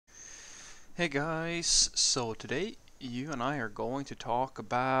Hey guys, so today you and I are going to talk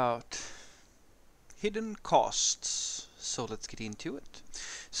about hidden costs. So let's get into it.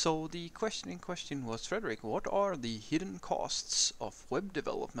 So the question in question was, Frederick, what are the hidden costs of web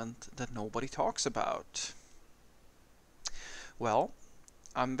development that nobody talks about? Well,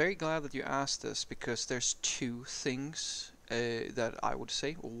 I'm very glad that you asked this because there's two things that I would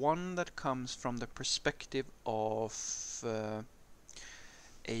say. One that comes from the perspective of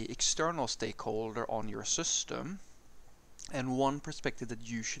a external stakeholder on your system, and one perspective that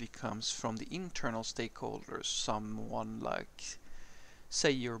usually comes from the internal stakeholders, someone like,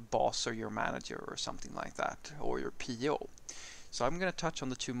 say, your boss or your manager or something like that, or your PO. So I'm going to touch on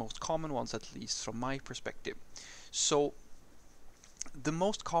the two most common ones, at least from my perspective. So the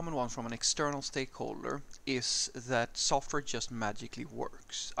most common one from an external stakeholder is that software just magically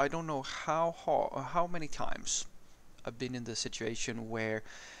works. I don't know how many times I've been in the situation where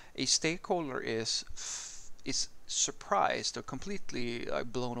a stakeholder is surprised or completely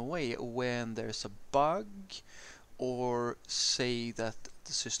blown away when there's a bug, or say that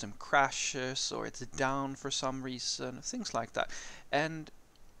the system crashes or it's down for some reason, things like that. And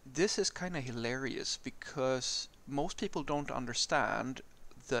this is kind of hilarious because most people don't understand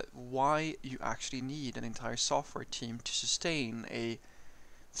that why you actually need an entire software team to sustain a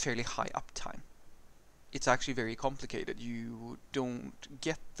fairly high uptime. It's actually very complicated. You don't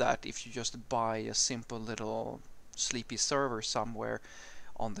get that if you just buy a simple little sleepy server somewhere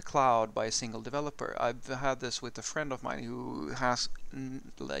on the cloud by a single developer. I've had this with a friend of mine who has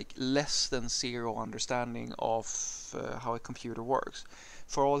like less than zero understanding of how a computer works.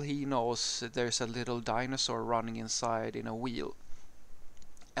 For all he knows, there's a little dinosaur running inside in a wheel,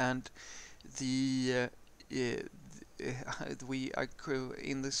 and the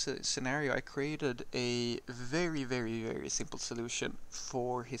in this scenario, I created a very simple solution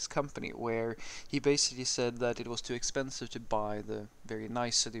for his company, where he basically said that it was too expensive to buy the very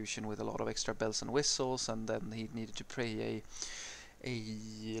nice solution with a lot of extra bells and whistles, and then he needed to pay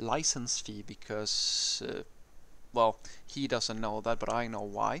a license fee because well, he doesn't know that, but I know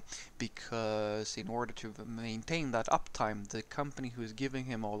why. Because in order to maintain that uptime, the company who is giving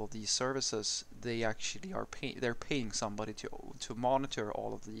him all of these services, they actually they're paying somebody to monitor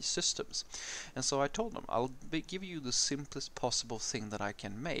all of these systems. And so I told them, I'll give you the simplest possible thing that I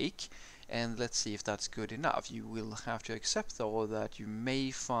can make, and let's see if that's good enough. You will have to accept, though, that you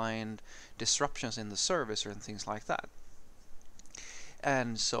may find disruptions in the service or things like that.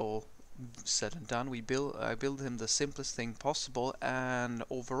 And so, said and done, I build him the simplest thing possible, and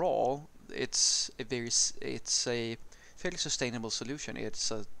overall it's a fairly sustainable solution.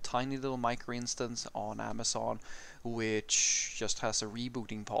 It's a tiny little micro instance on Amazon, which just has a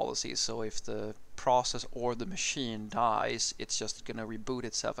rebooting policy. So if the process or the machine dies, it's just gonna reboot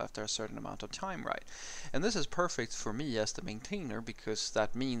itself after a certain amount of time, right? And this is perfect for me as the maintainer, because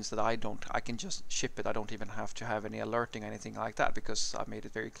that means that I can just ship it. I don't even have to have any alerting, anything like that, because I made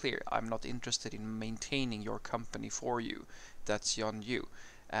it very clear. I'm not interested in maintaining your company for you. That's on you.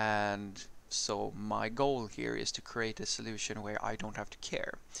 And so my goal here is to create a solution where I don't have to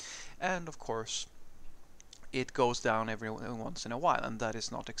care. And of course, it goes down every once in a while, and that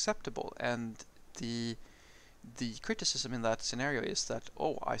is not acceptable. And the the criticism in that scenario is that,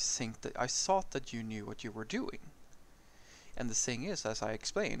 oh, I thought that you knew what you were doing. And the thing is, as I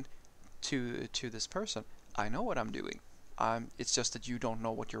explained to this person, I know what I'm doing. It's just that you don't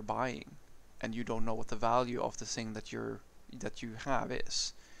know what you're buying, and you don't know what the value of the thing that you have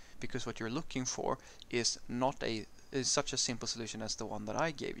is, because what you're looking for is not is such a simple solution as the one that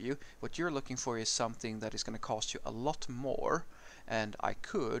I gave you. What you're looking for is something that is going to cost you a lot more, and I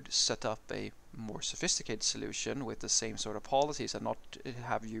could set up a more sophisticated solution with the same sort of policies and not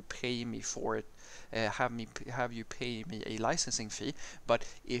have you pay me for it, have you pay me a licensing fee. But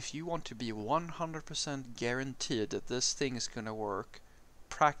if you want to be 100% guaranteed that this thing is going to work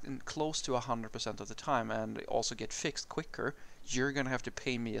close to 100% of the time and also get fixed quicker, you're going to have to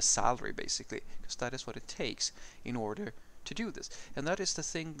pay me a salary, basically, because that is what it takes in order to do this. And that is the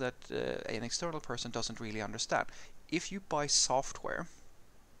thing that an external person doesn't really understand. If you buy software,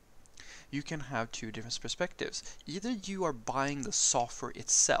 you can have two different perspectives. Either you are buying the software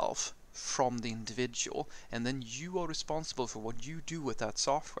itself from the individual, and then you are responsible for what you do with that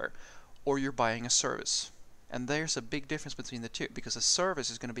software, or you're buying a service. And there's a big difference between the two, because a service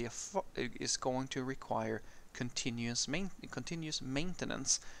is going to is going to require continuous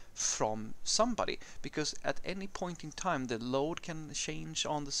maintenance from somebody, because at any point in time the load can change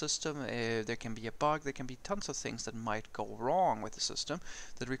on the system, there can be a bug, there can be tons of things that might go wrong with the system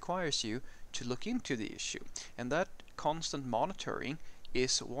that requires you to look into the issue. And that constant monitoring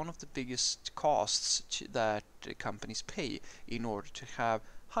is one of the biggest costs that companies pay in order to have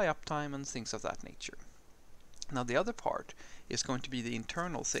high uptime and things of that nature. Now the other part is going to be the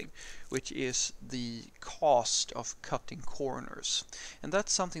internal thing, which is the cost of cutting corners. And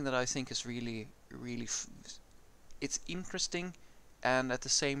that's something that I think is really it's interesting, and at the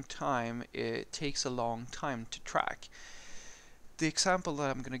same time it takes a long time to track. The example that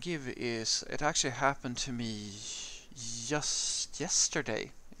I'm going to give is, it actually happened to me just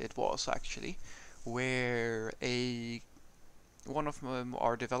yesterday, it was actually, where one of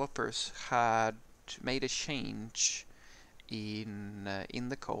our developers had made a change in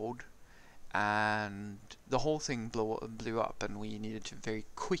the code, and the whole thing blew up, and we needed to very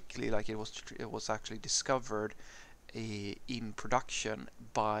quickly, like it was actually discovered in production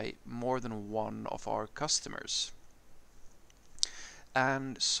by more than one of our customers.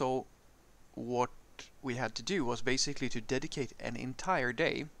 And so what we had to do was basically to dedicate an entire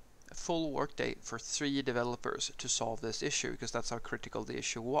day, a full work day, for 3 developers to solve this issue, because that's how critical the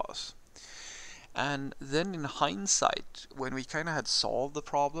issue was. And then in hindsight, when we kind of had solved the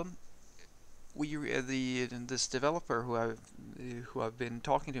problem, this developer who I've been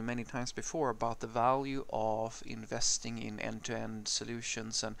talking to many times before about the value of investing in end-to-end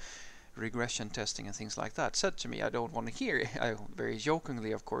solutions and regression testing and things like that, said to me, I don't want to hear, very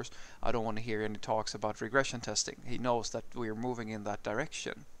jokingly of course, I don't want to hear any talks about regression testing. He knows that we're moving in that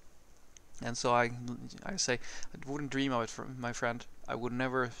direction. And so I say, I wouldn't dream of it, my friend. I would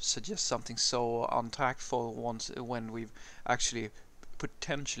never suggest something so untactful when we've actually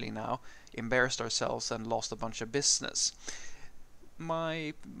potentially now embarrassed ourselves and lost a bunch of business.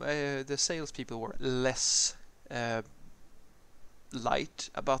 The salespeople were less light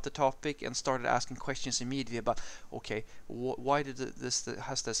about the topic and started asking questions immediately about, okay, why did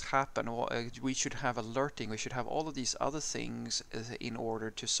has this happen? We should have alerting, we should have all of these other things in order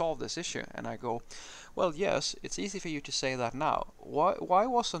to solve this issue. And I go, well, yes, it's easy for you to say that now. Why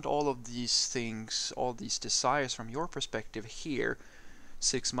wasn't all of these things, all these desires from your perspective here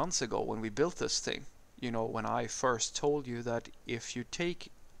 6 months ago when we built this thing? You know, when I first told you that if you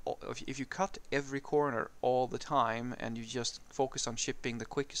cut every corner all the time and you just focus on shipping the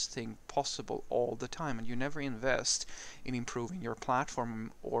quickest thing possible all the time, and you never invest in improving your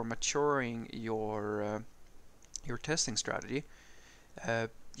platform or maturing your testing strategy,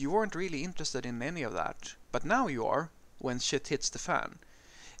 you weren't really interested in any of that. But now you are, when shit hits the fan.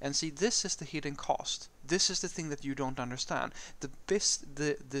 And see, this is the hidden cost. This is the thing that you don't understand.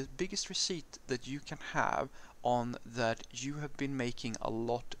 The biggest receipt that you can have on that you have been making a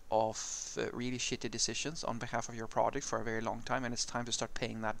lot of really shitty decisions on behalf of your product for a very long time, and it's time to start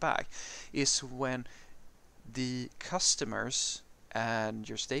paying that back, is when the customers and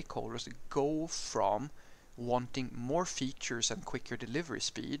your stakeholders go from wanting more features and quicker delivery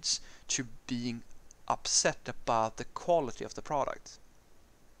speeds to being upset about the quality of the product.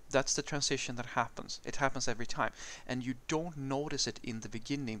 That's the transition that happens. It happens every time. And you don't notice it in the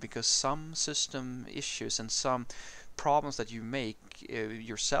beginning, because some system issues and some problems that you make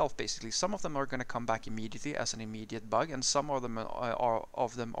yourself, basically, some of them are going to come back immediately as an immediate bug, and some of them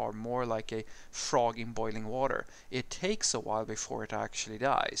are more like a frog in boiling water. It takes a while before it actually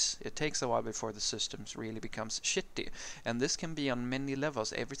dies. It takes a while before the systems really becomes shitty. And this can be on many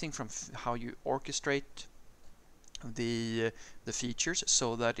levels. Everything from how you orchestrate the features,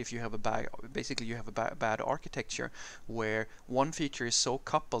 so that if you have a bad architecture where one feature is so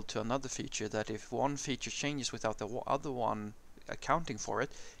coupled to another feature that if one feature changes without the other one accounting for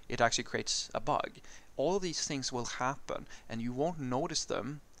it, it actually creates a bug. All of these things will happen, and you won't notice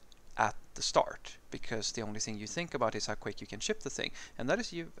them at the start, because the only thing you think about is how quick you can ship the thing, and that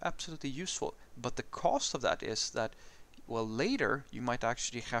is absolutely useful. But the cost of that is that, well, later you might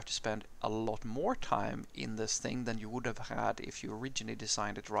actually have to spend a lot more time in this thing than you would have had if you originally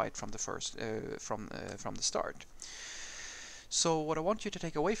designed it right from the first from the start. So what I want you to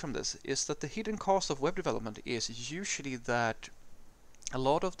take away from this is that the hidden cost of web development is usually that a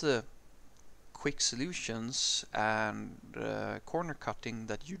lot of the quick solutions and corner cutting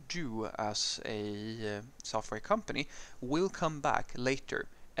that you do as a software company will come back later.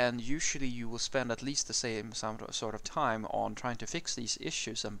 And usually you will spend at least the same sort of time on trying to fix these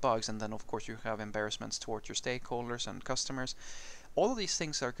issues and bugs, and then of course you have embarrassments towards your stakeholders and customers. All of these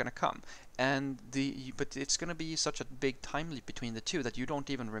things are going to come, but it's going to be such a big time leap between the two that you don't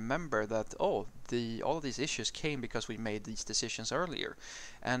even remember that, all of these issues came because we made these decisions earlier.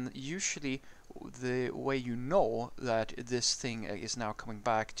 And usually the way you know that this thing is now coming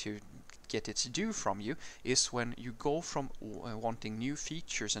back to get its due from you is when you go from wanting new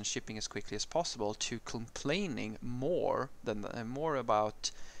features and shipping as quickly as possible to complaining more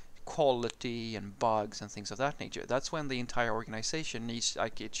about quality and bugs and things of that nature. That's when the entire organization needs,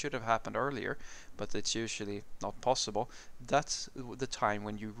 like, it should have happened earlier, but it's usually not possible. That's the time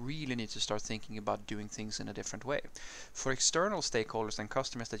when you really need to start thinking about doing things in a different way. For external stakeholders and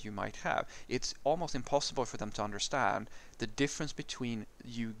customers that you might have, it's almost impossible for them to understand the difference between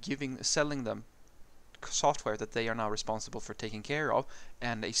you selling them software that they are now responsible for taking care of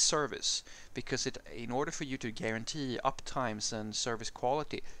and a service, because in order for you to guarantee uptimes and service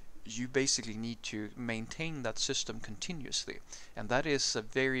quality, you basically need to maintain that system continuously, and that is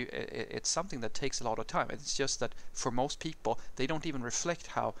it's something that takes a lot of time. It's just that for most people, they don't even reflect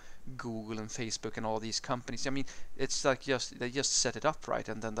how Google and Facebook and all these companies, I mean, it's like they just set it up right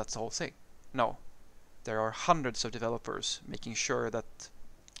and then that's the whole thing. No, there are hundreds of developers making sure that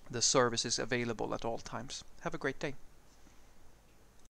the service is available at all times. Have a great day.